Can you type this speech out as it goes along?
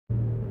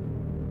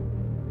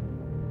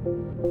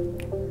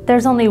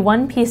There's only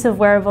one piece of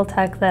wearable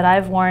tech that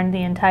I've worn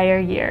the entire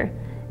year,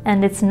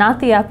 and it's not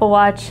the Apple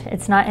Watch,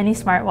 it's not any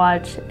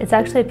smartwatch, it's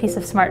actually a piece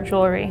of smart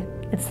jewelry.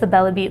 It's the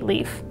Bellabeat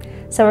Leaf.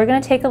 So we're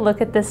going to take a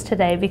look at this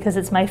today because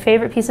it's my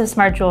favorite piece of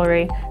smart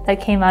jewelry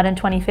that came out in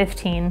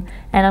 2015,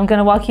 and I'm going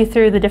to walk you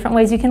through the different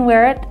ways you can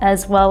wear it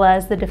as well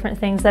as the different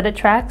things that it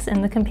tracks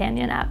in the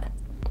companion app.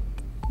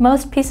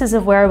 Most pieces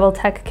of wearable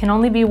tech can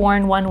only be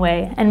worn one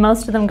way, and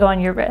most of them go on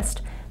your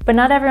wrist. But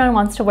not everyone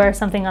wants to wear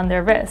something on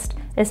their wrist,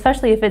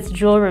 especially if it's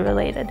jewelry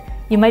related.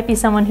 You might be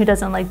someone who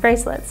doesn't like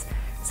bracelets.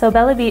 So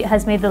Bellabeat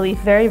has made the Leaf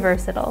very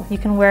versatile. You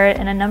can wear it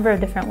in a number of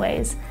different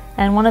ways.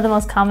 And one of the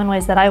most common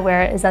ways that I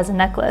wear it is as a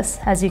necklace,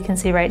 as you can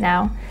see right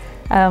now.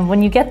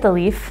 When you get the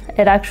Leaf,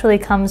 it actually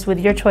comes with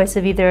your choice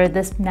of either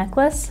this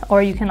necklace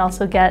or you can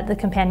also get the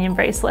companion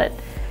bracelet.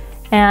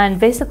 And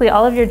basically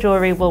all of your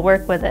jewelry will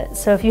work with it.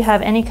 So if you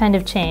have any kind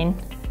of chain,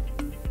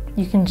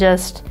 you can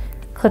just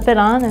clip it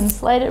on and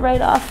slide it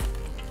right off.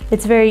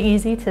 It's very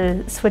easy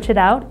to switch it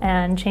out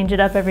and change it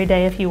up every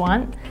day if you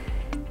want.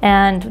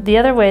 And the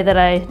other way that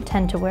I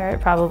tend to wear it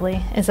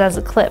probably is as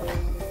a clip.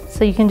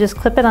 So you can just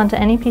clip it onto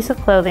any piece of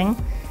clothing,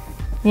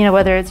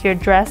 whether it's your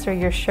dress or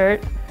your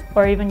shirt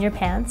or even your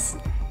pants.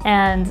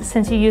 And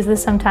since you use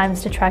this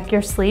sometimes to track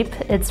your sleep,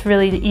 it's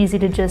really easy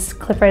to just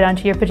clip right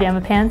onto your pajama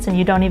pants and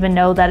you don't even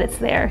know that it's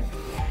there.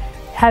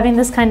 Having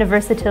this kind of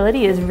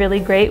versatility is really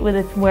great with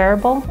a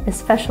wearable,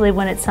 especially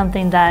when it's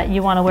something that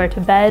you want to wear to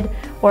bed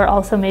or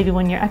also maybe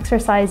when you're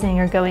exercising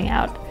or going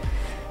out.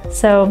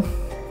 So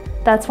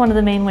that's one of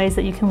the main ways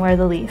that you can wear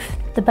the Leaf.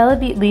 The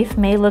Bellabeat Leaf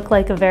may look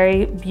like a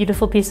very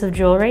beautiful piece of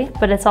jewelry,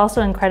 but it's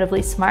also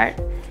incredibly smart.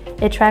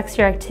 It tracks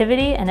your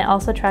activity and it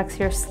also tracks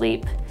your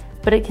sleep,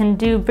 but it can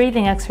do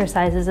breathing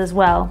exercises as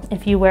well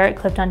if you wear it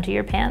clipped onto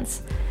your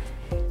pants.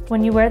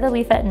 When you wear the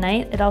Leaf at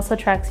night, it also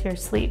tracks your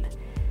sleep.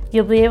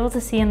 You'll be able to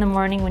see in the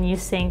morning when you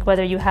sync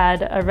whether you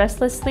had a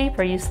restless sleep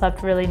or you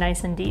slept really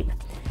nice and deep.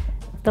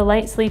 The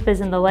light sleep is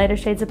in the lighter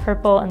shades of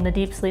purple and the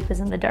deep sleep is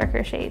in the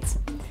darker shades.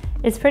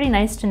 It's pretty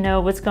nice to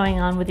know what's going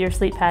on with your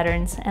sleep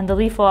patterns, and the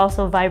Leaf will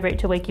also vibrate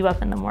to wake you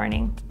up in the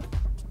morning.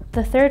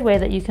 The third way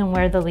that you can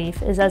wear the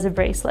Leaf is as a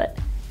bracelet.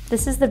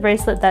 This is the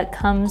bracelet that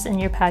comes in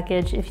your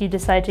package if you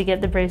decide to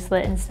get the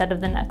bracelet instead of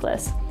the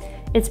necklace.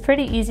 It's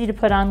pretty easy to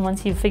put on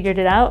once you've figured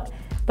it out,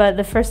 but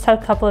the first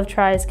couple of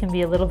tries can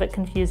be a little bit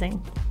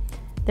confusing.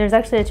 There's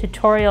actually a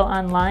tutorial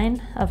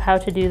online of how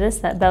to do this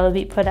that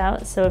Bellabeat put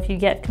out, so if you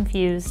get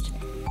confused,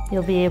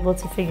 you'll be able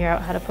to figure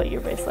out how to put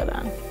your bracelet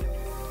on.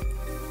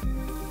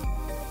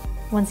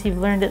 Once you've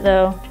learned it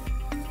though,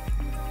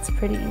 it's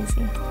pretty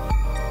easy.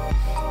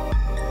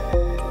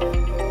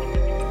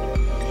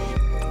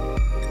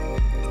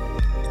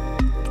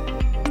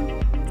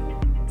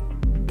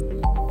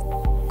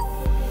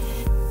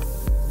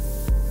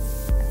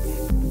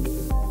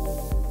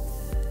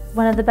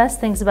 One of the best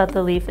things about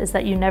the Leaf is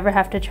that you never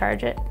have to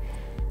charge it.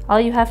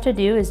 All you have to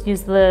do is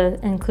use the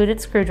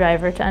included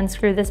screwdriver to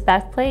unscrew this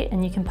back plate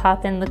and you can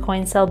pop in the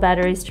coin cell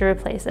batteries to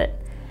replace it.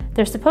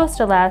 They're supposed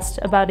to last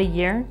about a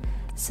year,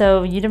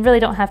 so you really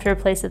don't have to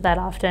replace it that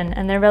often,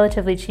 and they're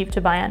relatively cheap to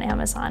buy on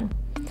Amazon.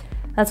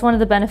 That's one of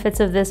the benefits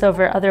of this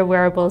over other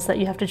wearables that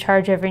you have to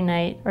charge every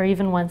night or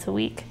even once a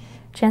week.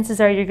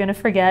 Chances are you're going to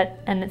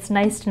forget, and it's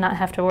nice to not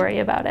have to worry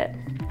about it.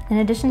 In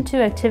addition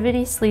to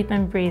activity, sleep,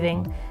 and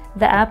breathing,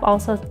 the app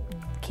also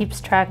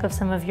keeps track of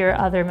some of your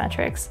other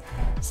metrics.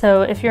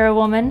 So if you're a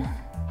woman,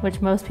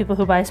 which most people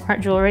who buy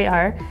smart jewelry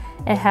are,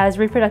 it has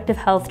reproductive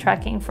health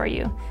tracking for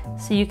you.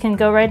 So you can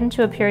go right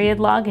into a period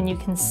log and you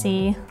can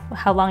see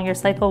how long your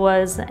cycle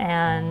was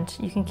and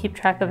you can keep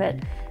track of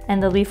it.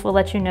 And the Leaf will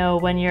let you know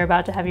when you're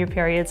about to have your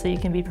period so you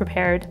can be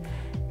prepared.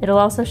 It'll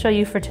also show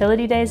you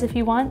fertility days if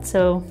you want.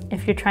 So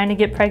if you're trying to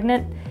get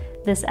pregnant,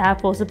 this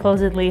app will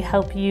supposedly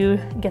help you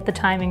get the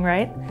timing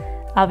right.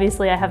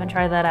 Obviously, I haven't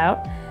tried that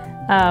out.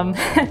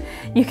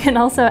 You can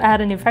also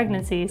add a new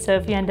pregnancy. So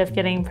if you end up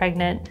getting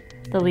pregnant,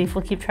 the Leaf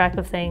will keep track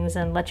of things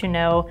and let you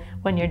know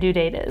when your due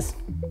date is.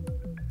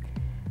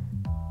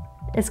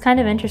 It's kind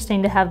of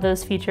interesting to have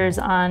those features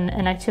on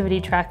an activity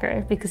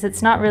tracker because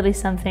it's not really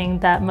something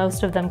that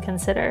most of them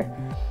consider.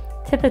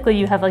 Typically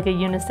you have like a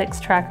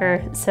unisex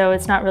tracker, so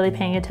it's not really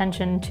paying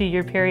attention to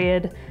your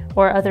period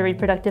or other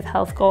reproductive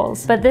health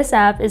goals. But this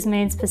app is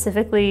made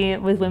specifically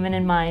with women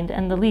in mind,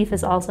 and the Leaf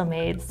is also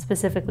made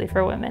specifically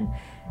for women.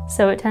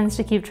 So it tends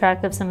to keep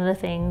track of some of the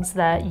things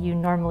that you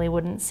normally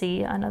wouldn't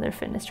see on other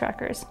fitness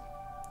trackers.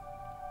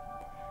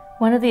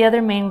 One of the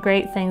other main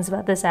great things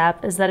about this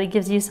app is that it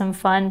gives you some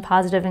fun,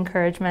 positive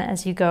encouragement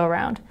as you go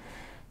around.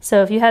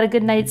 So if you had a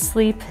good night's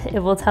sleep, it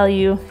will tell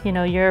you,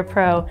 you're a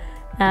pro.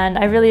 And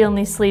I really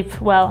only sleep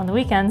well on the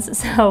weekends,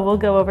 so we'll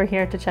go over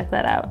here to check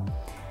that out.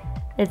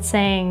 It's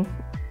saying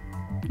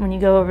when you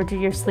go over to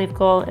your sleep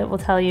goal, it will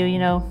tell you,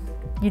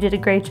 you did a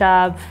great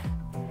job.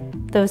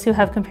 Those who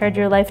have compared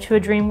your life to a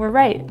dream were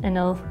right, and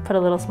it'll put a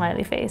little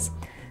smiley face.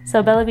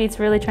 So Bellabeat's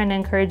really trying to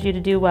encourage you to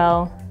do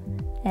well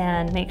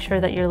and make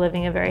sure that you're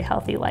living a very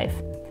healthy life.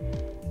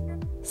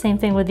 Same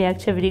thing with the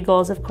activity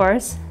goals, of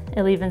course.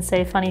 It'll even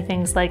say funny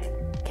things like,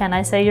 can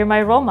I say you're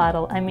my role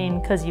model? I mean,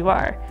 because you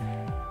are.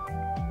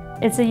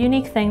 It's a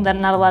unique thing that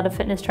not a lot of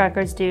fitness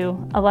trackers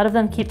do. A lot of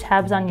them keep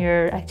tabs on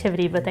your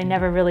activity, but they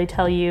never really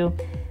tell you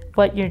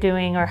what you're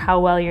doing or how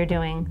well you're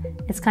doing.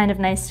 It's kind of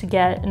nice to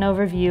get an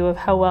overview of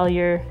how well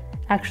you're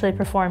actually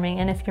performing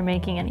and if you're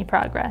making any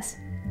progress.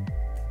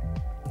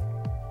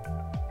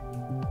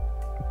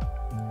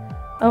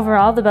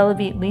 Overall, the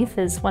Bellabeat Leaf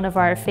is one of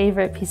our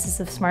favorite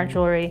pieces of smart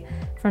jewelry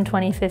from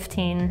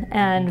 2015,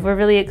 and we're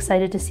really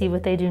excited to see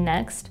what they do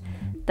next.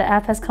 The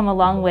app has come a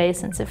long way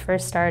since it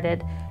first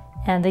started,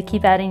 and they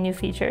keep adding new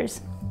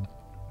features.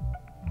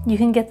 You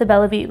can get the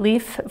Bellabeat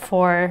Leaf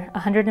for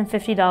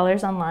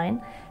 $150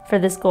 online for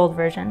this gold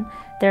version.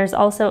 There's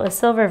also a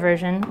silver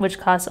version, which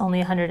costs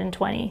only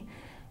 $120.